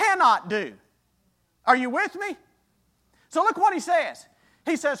he cannot do. Are you with me? So look what he says.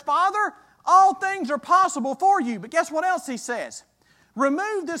 He says, Father, all things are possible for you. But guess what else he says?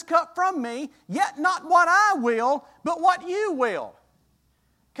 Remove this cup from me, yet not what I will, but what you will.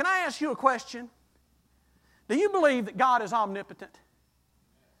 Can I ask you a question? Do you believe that God is omnipotent?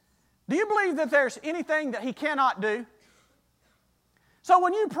 Do you believe that there's anything that He cannot do? So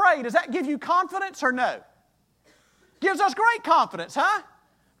when you pray, does that give you confidence or no? Gives us great confidence, huh?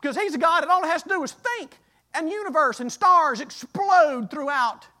 Because He's a God that all He has to do is think, and universe and stars explode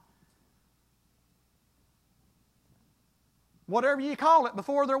throughout whatever you call it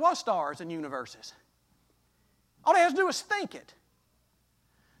before there was stars and universes. All He has to do is think it.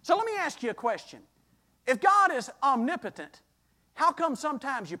 So let me ask you a question. If God is omnipotent, how come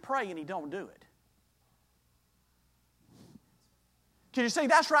sometimes you pray and He don't do it? Can you see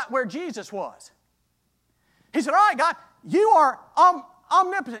that's right where Jesus was? He said, all right, God, you are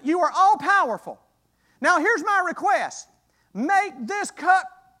omnipotent. You are all-powerful. Now here's my request. Make this cup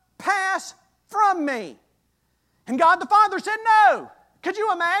pass from me. And God the Father said no. Could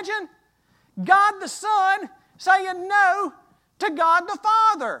you imagine? God the Son saying no to God the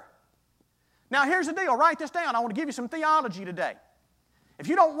Father. Now here's the deal. Write this down. I want to give you some theology today. If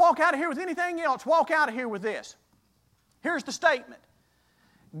you don't walk out of here with anything else, walk out of here with this. Here's the statement.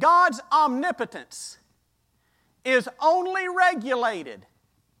 God's omnipotence is only regulated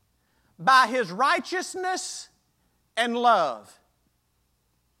by His righteousness and love.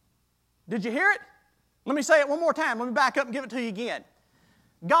 Did you hear it? Let me say it one more time. Let me back up and give it to you again.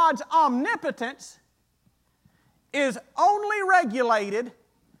 God's omnipotence is only regulated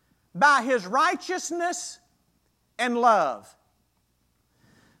by His righteousness and love.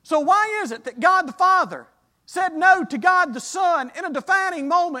 So why is it that God the Father said no to God the Son in a defining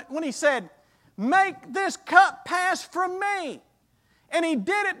moment when He said, make this cup pass from me? And He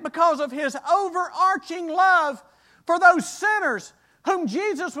did it because of His overarching love for those sinners whom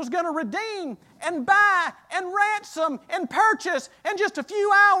Jesus was going to redeem and buy and ransom and purchase in just a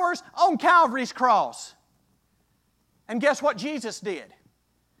few hours on Calvary's cross. And guess what Jesus did?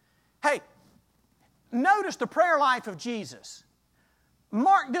 Hey, notice the prayer life of Jesus.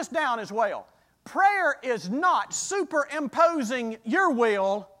 Mark this down as well. Prayer is not superimposing your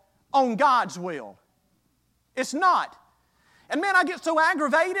will on God's will. It's not. And man, I get so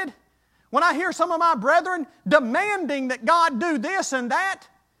aggravated when I hear some of my brethren demanding that God do this and that.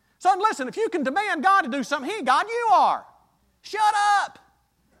 Son, listen, if you can demand God to do something, He ain't God, you are. Shut up.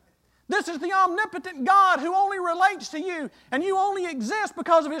 This is the omnipotent God who only relates to you, and you only exist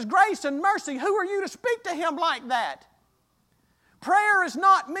because of His grace and mercy. Who are you to speak to Him like that? Prayer is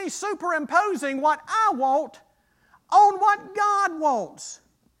not me superimposing what I want on what God wants.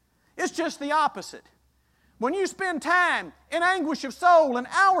 It's just the opposite. When you spend time in anguish of soul and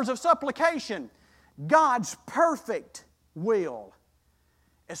hours of supplication, God's perfect will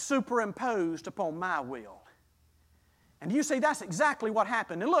is superimposed upon my will. And you see, that's exactly what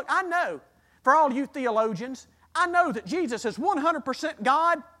happened. And look, I know, for all you theologians, I know that Jesus is 100%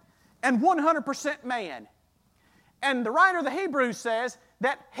 God and 100% man. And the writer of the Hebrews says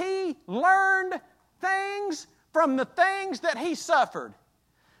that He learned things from the things that He suffered.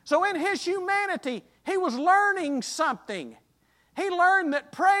 So in His humanity, He was learning something. He learned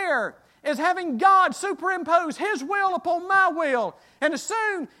that prayer is having God superimpose His will upon my will. And as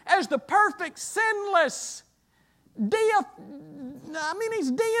soon as the perfect, sinless,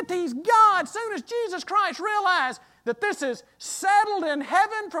 He's deity, He's God. As soon as Jesus Christ realized that this is settled in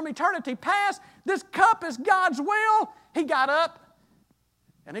heaven from eternity past, this cup is God's will, He got up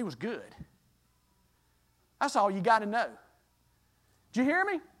and He was good. That's all you got to know. Did you hear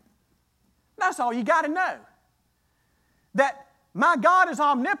me? That's all you got to know. That my God is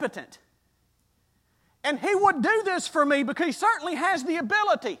omnipotent. And He would do this for me because He certainly has the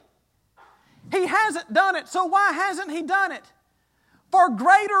ability. He hasn't done it, so why hasn't He done it? For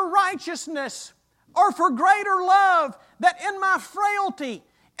greater righteousness or for greater love, that in my frailty,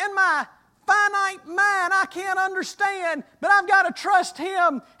 in my finite mind, I can't understand, but I've got to trust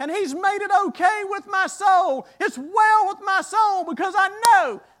Him, and He's made it okay with my soul. It's well with my soul because I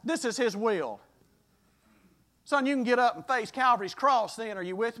know this is His will. Son, you can get up and face Calvary's cross then. Are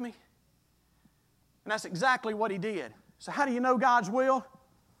you with me? And that's exactly what He did. So how do you know God's will?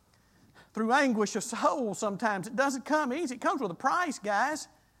 Through anguish of soul sometimes. It doesn't come easy. It comes with a price, guys.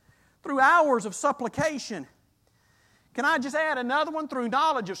 Through hours of supplication. Can I just add another one? Through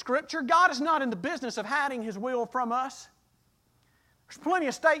knowledge of Scripture. God is not in the business of hiding His will from us. There's plenty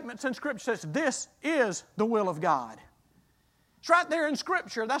of statements in Scripture that says this is the will of God. It's right there in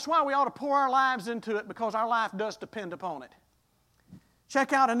Scripture. That's why we ought to pour our lives into it, because our life does depend upon it.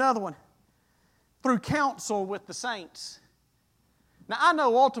 Check out another one. Through counsel with the saints. Now I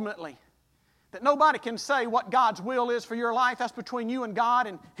know ultimately that nobody can say what God's will is for your life. That's between you and God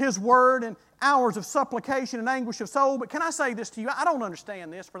and His Word and hours of supplication and anguish of soul. But can I say this to you? I don't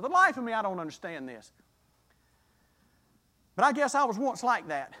understand this. For the life of me, I don't understand this. But I guess I was once like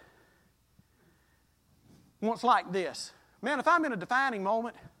that. Once like this. Man, if I'm in a defining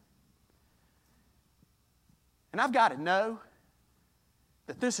moment and I've got to know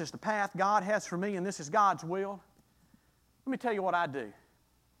that this is the path God has for me and this is God's will, let me tell you what I do.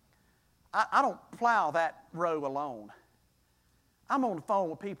 I don't plow that row alone. I'm on the phone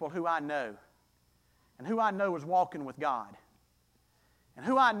with people who I know, and who I know is walking with God, and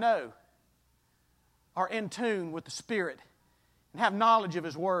who I know are in tune with the Spirit and have knowledge of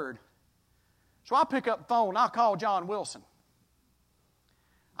His Word. So I'll pick up the phone and I'll call John Wilson.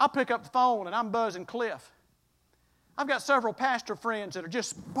 I'll pick up the phone and I'm buzzing Cliff. I've got several pastor friends that are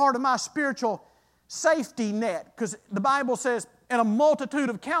just part of my spiritual safety net, because the Bible says in a multitude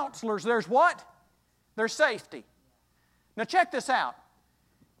of counselors there's what? There's safety. Now check this out.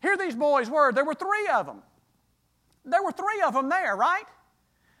 Here these boys were. There were three of them. There were three of them there, right?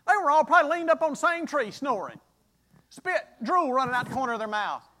 They were all probably leaned up on the same tree snoring. Spit, drool running out the corner of their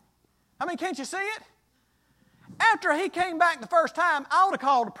mouth. I mean, can't you see it? After he came back the first time, I would have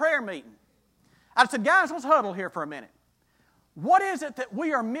called a prayer meeting. I said, guys, let's huddle here for a minute. What is it that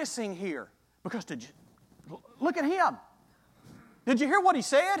we are missing here? Because look at him. Did you hear what he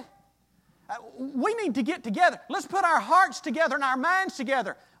said? We need to get together. Let's put our hearts together and our minds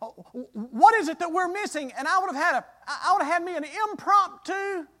together. What is it that we're missing? And I would have had me an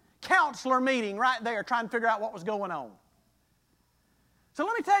impromptu counselor meeting right there trying to figure out what was going on. So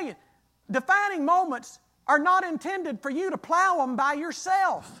let me tell you, defining moments are not intended for you to plow them by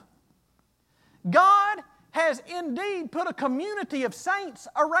yourself. God has indeed put a community of saints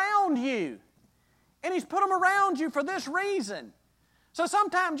around you. And He's put them around you for this reason. So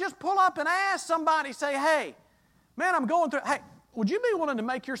sometimes just pull up and ask somebody, say, hey, man, I'm going through, hey, would you be willing to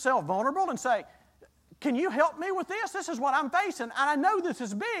make yourself vulnerable and say, can you help me with this? This is what I'm facing, and I know this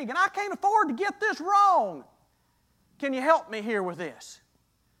is big, and I can't afford to get this wrong. Can you help me here with this?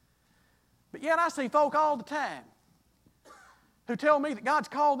 But yet I see folk all the time who tell me that God's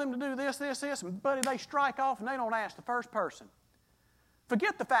called them to do this, and buddy, they strike off and they don't ask the first person.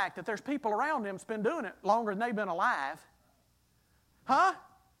 Forget the fact that there's people around them that's been doing it longer than they've been alive. Huh?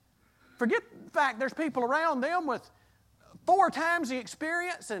 Forget the fact there's people around them with 4 times the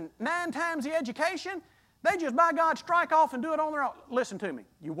experience and 9 times the education. They just, by God, strike off and do it on their own. Listen to me.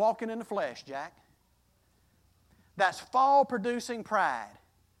 You're walking in the flesh, Jack. That's fall-producing pride.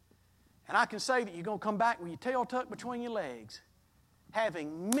 And I can say that you're going to come back with your tail tucked between your legs,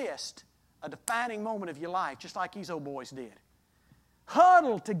 having missed a defining moment of your life, just like these old boys did.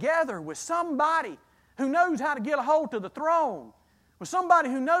 Huddled together with somebody who knows how to get a hold to the throne, with somebody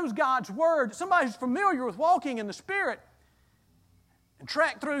who knows God's Word, somebody who's familiar with walking in the Spirit, and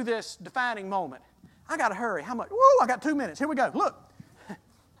track through this defining moment. I got to hurry. How much? Woo, I got 2 minutes. Here we go. Look.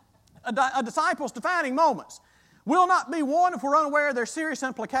 A disciple's defining moments will not be one if we're unaware of their serious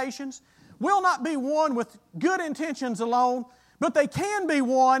implications, will not be one with good intentions alone, but they can be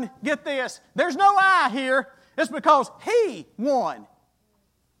one, get this, there's no I here, it's because He won.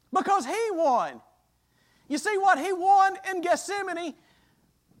 Because He won. You see what He won in Gethsemane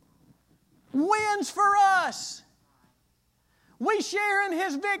wins for us. We share in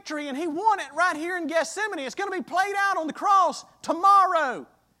His victory, and He won it right here in Gethsemane. It's going to be played out on the cross tomorrow.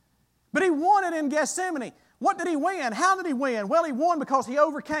 But He won it in Gethsemane. What did He win? How did He win? Well, He won because He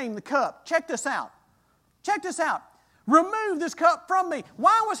overcame the cup. Check this out. Check this out. Remove this cup from me.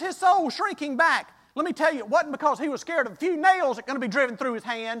 Why was His soul shrinking back? Let me tell you, it wasn't because He was scared of a few nails that are going to be driven through His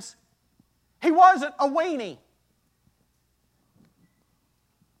hands. He wasn't a weenie.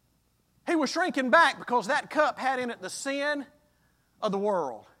 He was shrinking back because that cup had in it the sin of the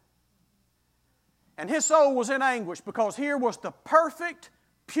world. And His soul was in anguish because here was the perfect,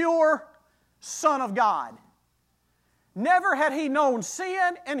 pure Son of God. Never had He known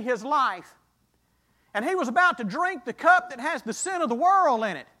sin in His life. And He was about to drink the cup that has the sin of the world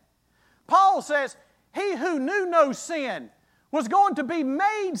in it. Paul says, He who knew no sin was going to be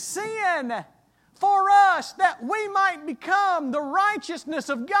made sin for us that we might become the righteousness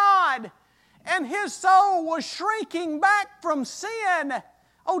of God. And His soul was shrinking back from sin.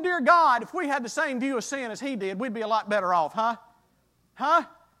 Oh, dear God, if we had the same view of sin as He did, we'd be a lot better off, huh? Huh?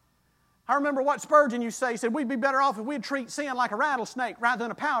 I remember what Spurgeon used to say. He said, we'd be better off if we'd treat sin like a rattlesnake rather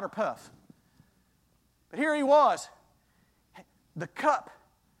than a powder puff. But here He was, the cup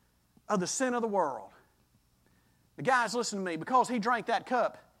of the sin of the world. The guys, listen to me. Because He drank that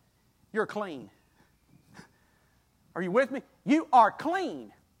cup, you're clean. Are you with me? You are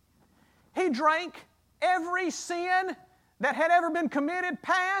clean. He drank every sin that had ever been committed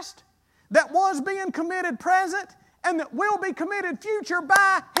past, that was being committed present, and that will be committed future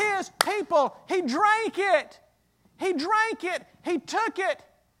by His people. He drank it. He drank it. He took it.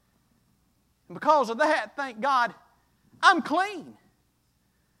 And because of that, thank God, I'm clean.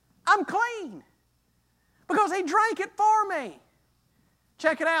 I'm clean. Because He drank it for me.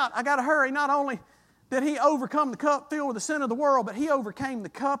 Check it out. I got to hurry. Not only did He overcome the cup filled with the sin of the world, but He overcame the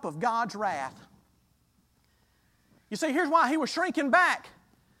cup of God's wrath. You see, here's why He was shrinking back.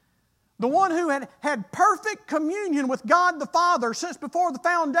 The one who had perfect communion with God the Father since before the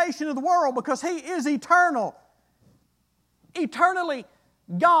foundation of the world, because He is eternal. Eternally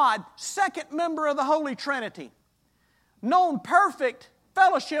God, second member of the Holy Trinity. Known perfect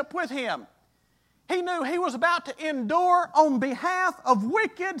fellowship with Him. He knew He was about to endure on behalf of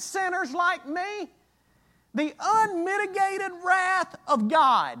wicked sinners like me the unmitigated wrath of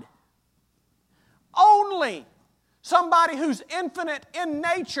God. Only somebody who's infinite in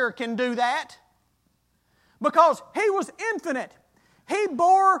nature can do that. Because He was infinite. He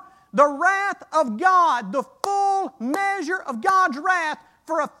bore the wrath of God, the full measure of God's wrath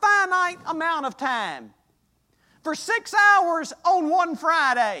for a finite amount of time. For 6 hours on one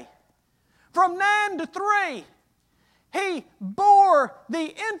Friday. From 9 to 3. He bore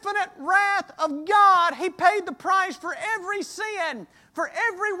the infinite wrath of God. He paid the price for every sin, for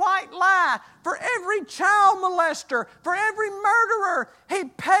every white lie, for every child molester, for every murderer. He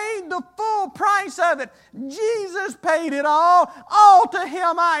paid the full price of it. Jesus paid it all. All to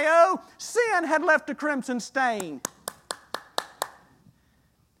Him I owe. Sin had left a crimson stain.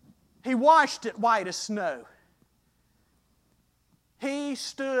 He washed it white as snow. He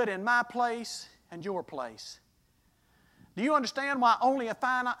stood in my place and your place. Do you understand why only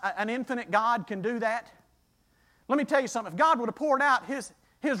an infinite God can do that? Let me tell you something. If God would have poured out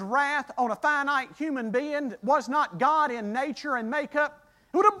His wrath on a finite human being that was not God in nature and makeup,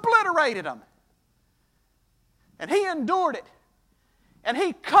 He would have obliterated them. And He endured it. And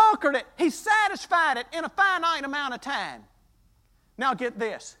He conquered it. He satisfied it in a finite amount of time. Now get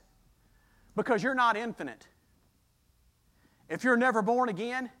this. Because you're not infinite. If you're never born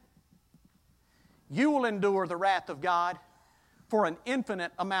again, you will endure the wrath of God for an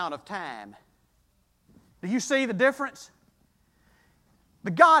infinite amount of time. Do you see the difference?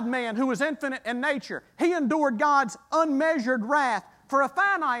 The God-man who was infinite in nature, He endured God's unmeasured wrath for a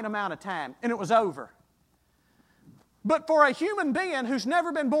finite amount of time, and it was over. But for a human being who's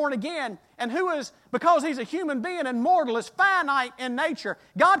never been born again, and who is, because he's a human being and mortal, is finite in nature,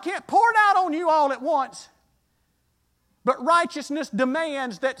 God can't pour it out on you all at once. But righteousness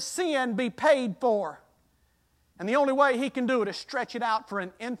demands that sin be paid for. And the only way He can do it is stretch it out for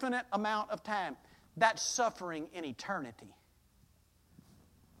an infinite amount of time. That's suffering in eternity.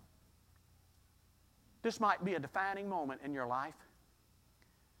 This might be a defining moment in your life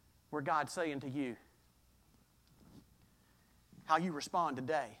where God's saying to you, how you respond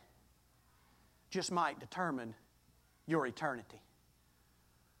today just might determine your eternity.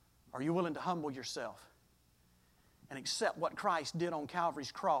 Are you willing to humble yourself and accept what Christ did on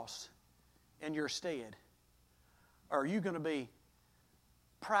Calvary's cross in your stead? Or are you going to be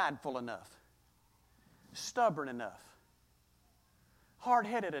prideful enough, stubborn enough,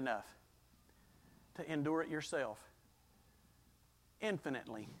 hard-headed enough to endure it yourself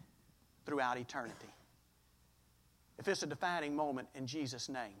infinitely throughout eternity? If it's a defining moment, in Jesus'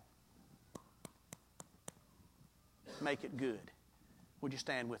 name, make it good. Would you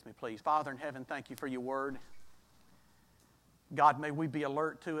stand with me, please? Father in heaven, thank You for Your word. God, may we be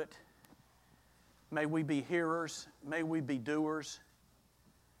alert to it. May we be hearers. May we be doers.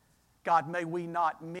 God, may we not miss